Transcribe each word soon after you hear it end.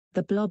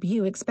The Blob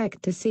you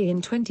expect to see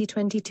in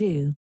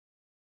 2022.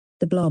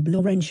 The Blob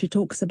Laurentia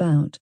talks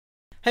about.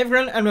 Hey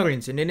everyone, I'm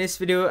Lawrence, and in this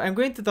video I'm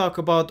going to talk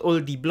about all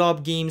the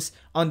Blob games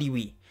on the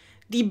Wii.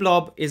 The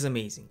Blob is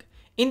amazing.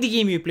 In the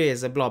game you play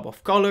as a blob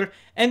of color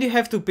and you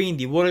have to paint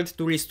the world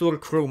to restore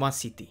Chroma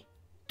City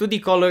to the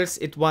colors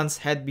it once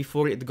had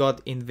before it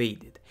got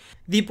invaded.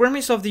 The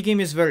premise of the game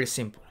is very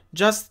simple.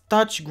 Just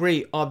touch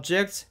grey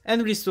objects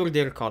and restore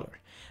their color.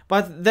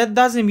 But that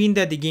doesn't mean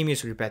that the game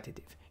is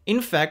repetitive. In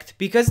fact,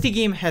 because the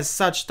game has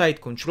such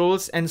tight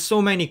controls and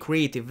so many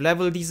creative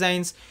level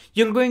designs,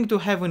 you're going to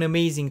have an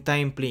amazing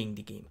time playing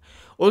the game.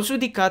 Also,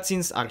 the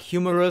cutscenes are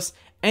humorous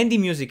and the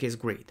music is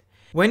great.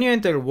 When you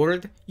enter a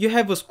world, you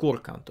have a score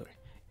counter.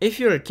 If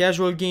you're a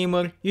casual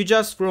gamer, you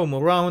just roam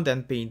around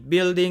and paint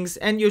buildings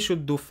and you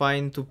should do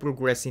fine to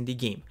progress in the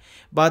game.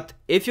 But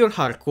if you're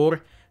hardcore,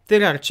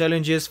 there are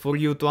challenges for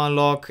you to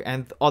unlock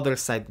and other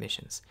side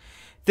missions.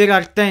 There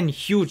are 10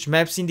 huge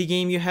maps in the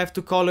game you have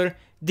to color.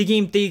 The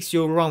game takes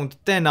you around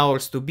 10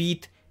 hours to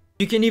beat.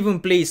 You can even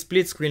play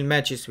split screen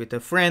matches with a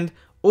friend.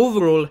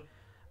 Overall,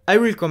 I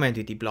recommend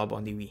you the Blob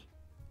on the Wii.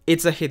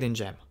 It's a hidden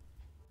gem.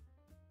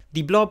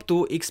 The Blob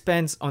 2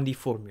 expands on the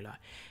formula,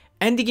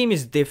 and the game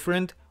is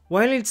different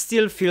while it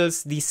still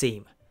feels the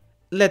same.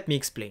 Let me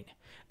explain.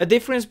 A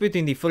difference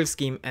between the first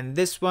game and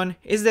this one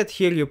is that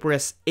here you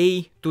press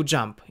A to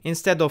jump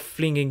instead of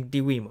flinging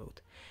the Wiimote.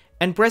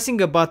 And pressing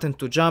a button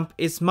to jump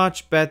is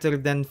much better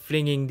than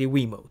flinging the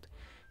Wiimote.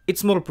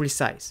 It's more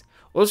precise.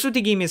 Also,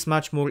 the game is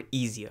much more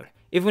easier.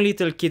 Even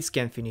little kids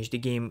can finish the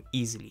game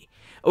easily.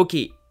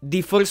 Okay,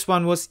 the first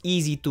one was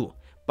easy too,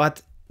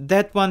 but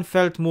that one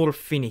felt more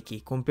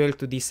finicky compared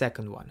to the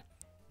second one.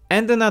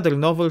 And another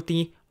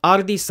novelty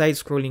are the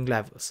side-scrolling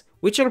levels,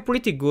 which are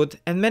pretty good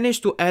and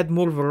manage to add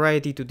more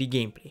variety to the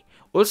gameplay.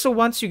 Also,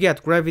 once you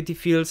get gravity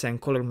fields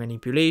and color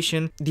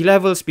manipulation, the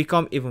levels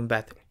become even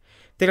better.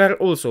 There are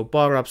also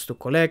power-ups to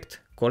collect,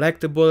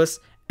 collectibles,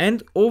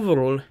 and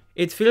overall,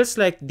 it feels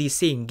like the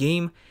same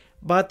game,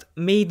 but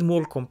made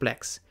more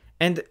complex.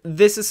 And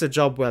this is a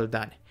job well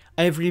done.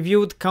 I've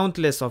reviewed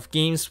countless of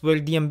games where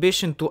the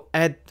ambition to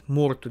add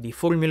more to the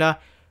formula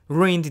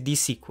ruined the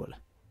sequel.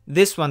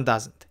 This one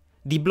doesn't.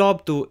 The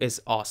Blob 2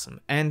 is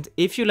awesome, and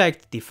if you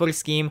liked the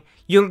first game,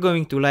 you're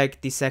going to like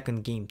the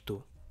second game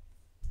too.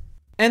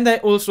 And I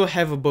also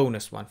have a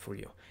bonus one for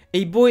you.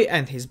 A Boy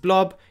and His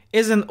Blob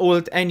is an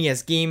old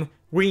NES game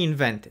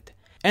reinvented.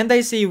 And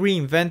I say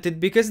reinvented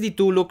because the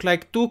two look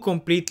like two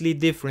completely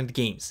different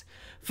games.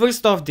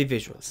 First off, the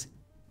visuals.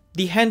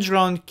 The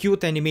hand-drawn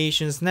cute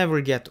animations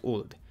never get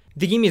old.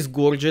 The game is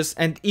gorgeous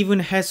and even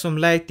has some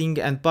lighting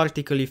and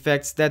particle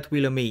effects that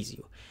will amaze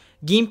you.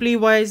 Gameplay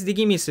wise, the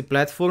game is a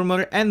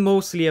platformer and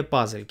mostly a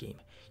puzzle game.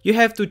 You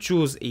have to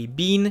choose a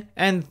bean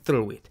and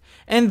throw it,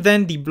 and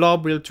then the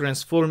blob will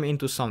transform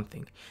into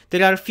something.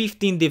 There are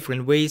 15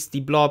 different ways the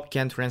blob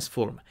can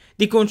transform.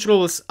 The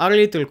controls are a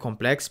little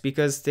complex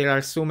because there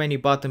are so many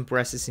button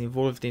presses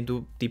involved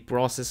into the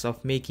process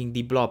of making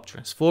the blob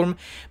transform,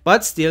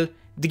 but still,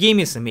 the game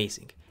is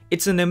amazing.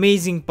 It's an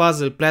amazing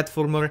puzzle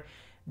platformer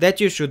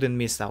that you shouldn't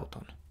miss out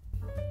on.